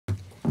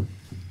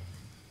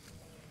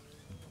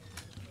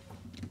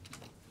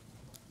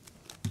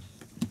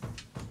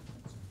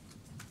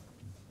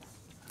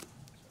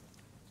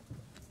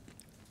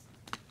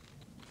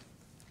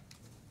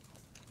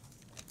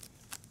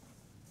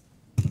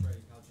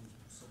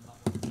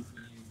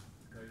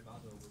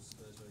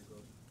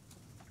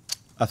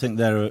I think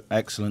they're an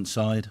excellent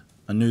side.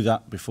 I knew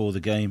that before the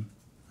game,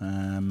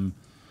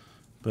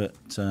 but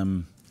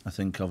I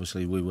think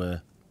obviously we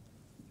were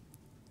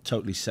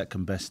totally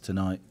second best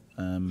tonight.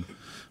 When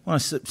I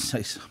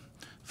say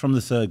from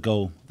the third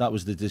goal, that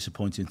was the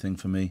disappointing thing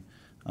for me.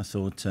 I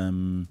thought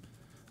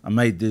I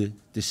made the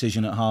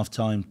decision at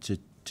half-time to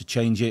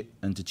change it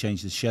and to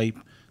change the shape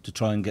to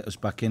try and get us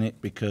back in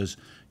it, because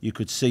you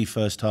could see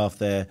first half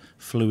their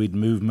fluid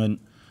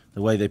movement,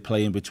 the way they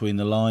play in between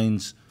the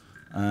lines.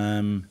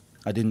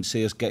 I didn't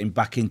see us getting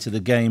back into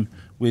the game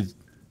with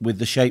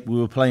the shape we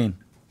were playing.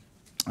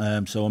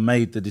 So I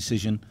made the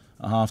decision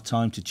at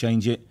half-time to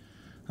change it.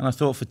 And I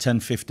thought for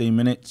 10-15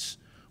 minutes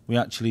we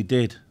actually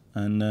did.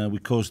 And we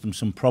caused them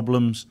some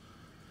problems.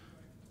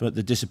 But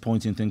the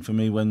disappointing thing for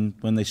me,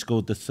 when they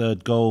scored the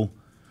third goal,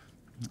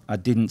 I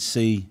didn't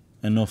see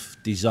enough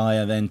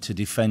desire then to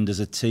defend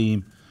as a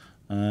team.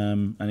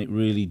 And it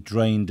really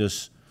drained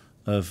us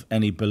of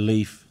any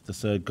belief, the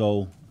third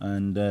goal.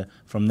 And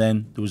from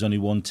then, there was only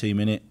one team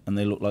in it, and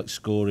they looked like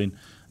scoring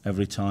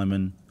every time.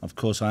 And of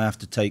course, I have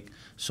to take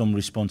some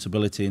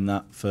responsibility in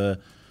that for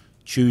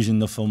choosing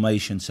the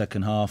formation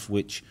second half,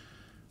 which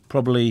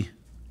probably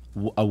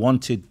I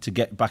wanted to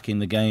get back in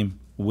the game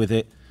with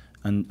it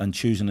and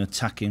choose an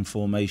attacking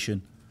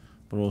formation.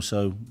 But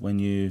also, when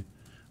you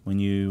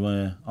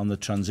on the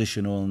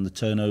transition or on the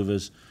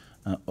turnovers,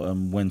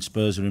 when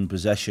Spurs are in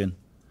possession,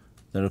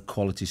 they're a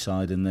quality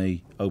side, and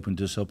they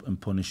opened us up and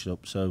punished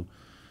up. So,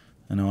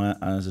 you know,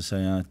 as I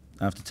say, I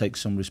have to take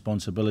some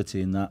responsibility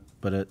in that.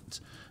 But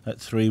at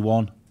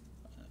 3-1,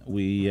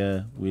 we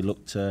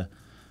looked a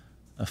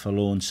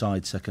forlorn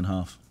side second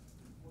half.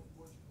 What do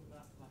you put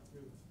that lack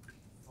of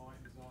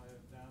fight desire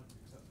down to?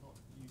 Because that's not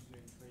usually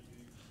a trait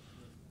you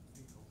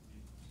think of.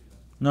 Do you see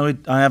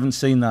that? No, I haven't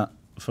seen that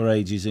for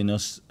ages in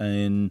us,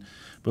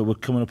 but we're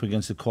coming up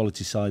against a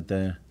quality side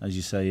there, as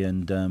you say,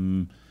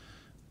 and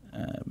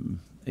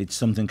it's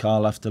something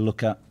I'll have to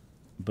look at.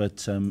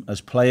 But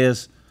as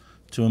players,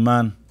 to a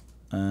man,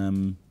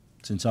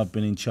 since I've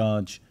been in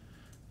charge,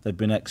 they've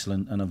been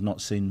excellent, and I've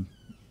not seen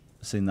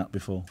that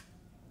before.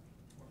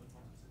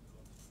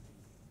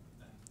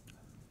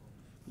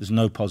 There's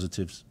no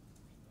positives.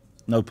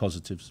 No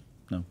positives.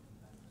 No.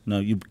 No,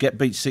 you get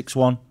beat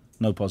 6-1,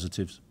 no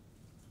positives.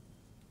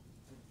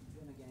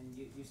 Then again,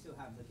 you still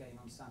have the game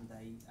on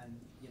Sunday, and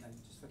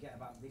just forget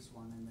about this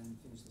one and then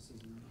finish the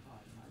season on the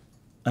high,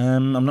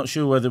 right? I'm not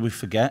sure whether we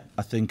forget.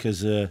 I think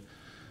as a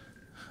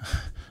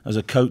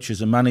coach,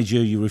 as a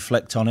manager, you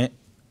reflect on it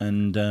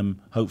and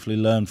hopefully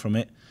learn from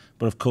it.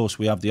 But of course,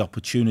 we have the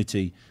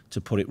opportunity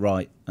to put it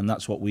right, and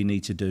that's what we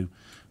need to do.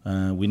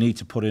 We need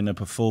to put in a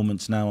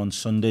performance now on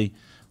Sunday,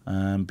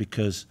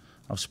 because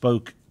I've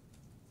spoke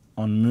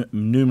on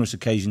numerous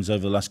occasions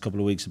over the last couple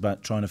of weeks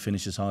about trying to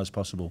finish as high as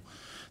possible.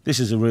 This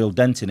is a real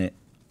dent in it,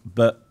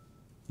 but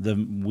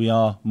we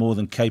are more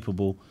than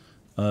capable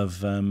of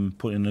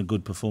putting in a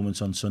good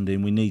performance on Sunday,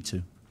 and we need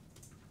to.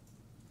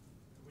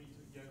 When you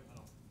took Johan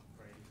off,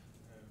 Craig,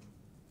 there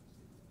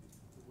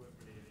weren't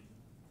really any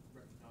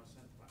recognised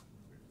centre-backs.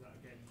 Was that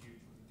again you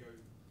trying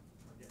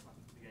to get back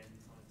into the game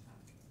and try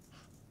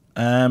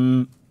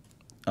and attack?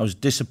 I was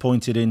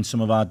disappointed in some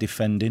of our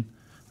defending,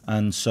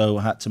 and so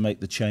I had to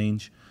make the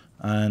change.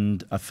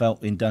 And I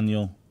felt in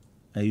Daniel,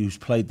 who's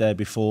played there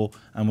before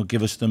and would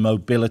give us the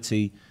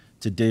mobility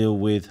to deal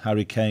with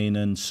Harry Kane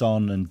and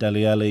Son and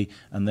Dele Alli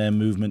and their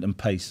movement and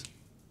pace.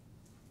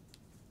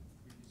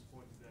 Were you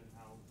disappointed then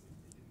how it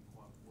didn't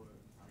quite work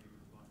how you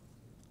would like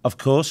it? Of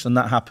course, and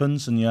that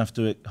happens, and you have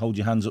to hold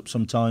your hands up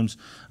sometimes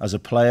as a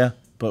player,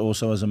 but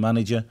also as a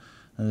manager.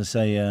 And I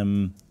say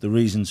the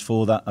reasons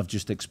for that, I've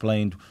just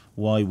explained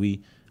why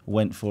we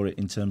went for it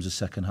in terms of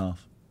second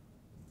half.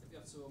 Have you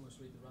had to almost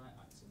read the right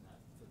acts in that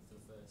for the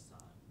first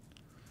time?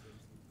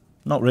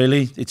 Not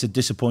really. It's a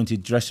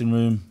disappointed dressing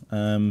room.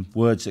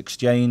 Words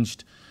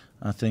exchanged.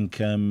 I think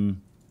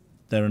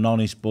they're an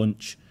honest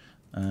bunch.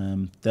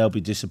 They'll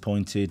be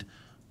disappointed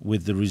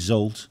with the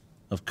result,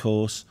 of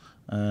course,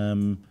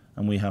 and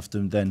we have to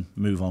then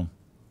move on.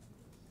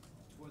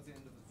 Towards the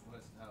end of the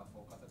first half, I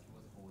thought he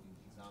was holding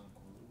his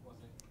ankle.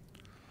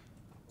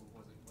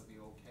 Was he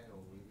okay?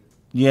 Or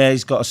Yeah,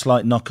 he's got a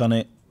slight knock on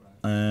it,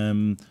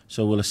 right.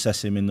 so we'll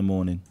assess him in the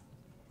morning.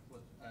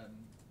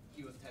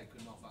 He was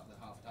taken off at the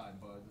half time,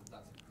 but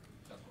that's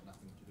got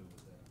nothing to do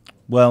with it.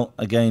 Well,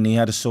 again, he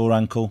had a sore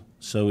ankle,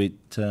 so it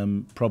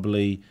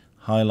probably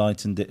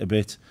highlighted it a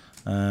bit,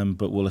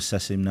 but we'll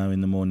assess him now in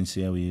the morning,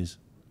 see how he is.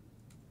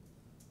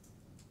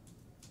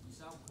 You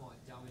sound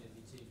quite damning at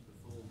your team's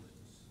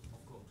performance,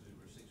 of course, because it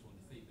was a 6-1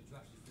 defeat, but do you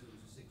actually feel it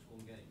was a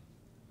 6-1 game?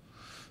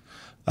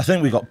 I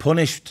think we got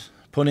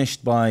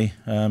punished by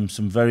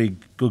some very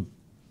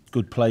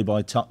good play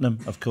by Tottenham.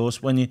 Of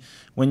course, when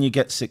you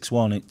get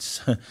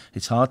 6-1,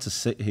 it's hard to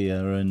sit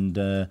here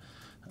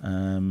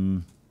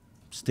and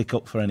stick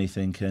up for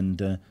anything.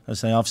 And as I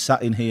say, I've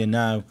sat in here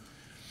now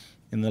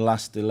in the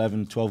last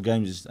 11, 12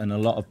 games, and a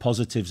lot of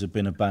positives have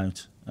been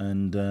about.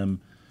 And I'm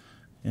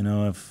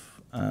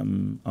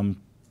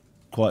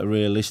quite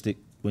realistic.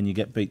 When you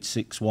get beat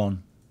 6-1,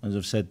 as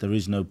I've said, there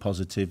is no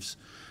positives.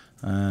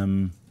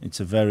 It's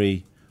a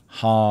very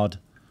hard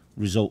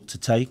result to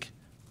take,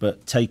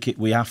 but take it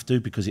we have to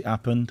because it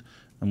happened,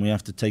 and we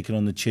have to take it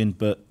on the chin.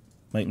 But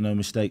make no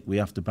mistake, we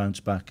have to bounce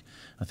back.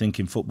 I think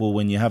in football,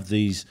 when you have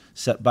these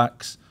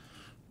setbacks,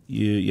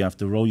 you have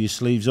to roll your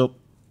sleeves up,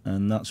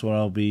 and that's where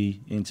I'll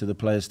be into the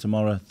players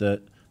tomorrow.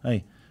 That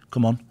hey,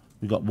 come on,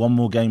 we've got one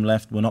more game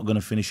left. We're not going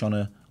to finish on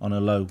a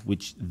low,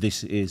 which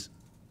this is.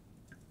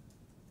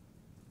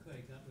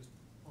 Craig, that was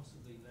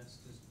possibly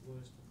Leicester's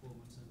worst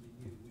performance under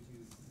you. Would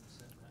you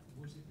accept that?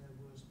 Was it their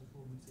worst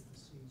performance of the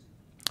season?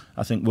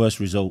 I think worst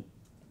result.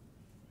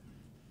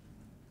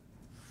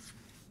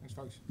 Thanks,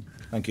 folks.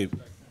 Thank you.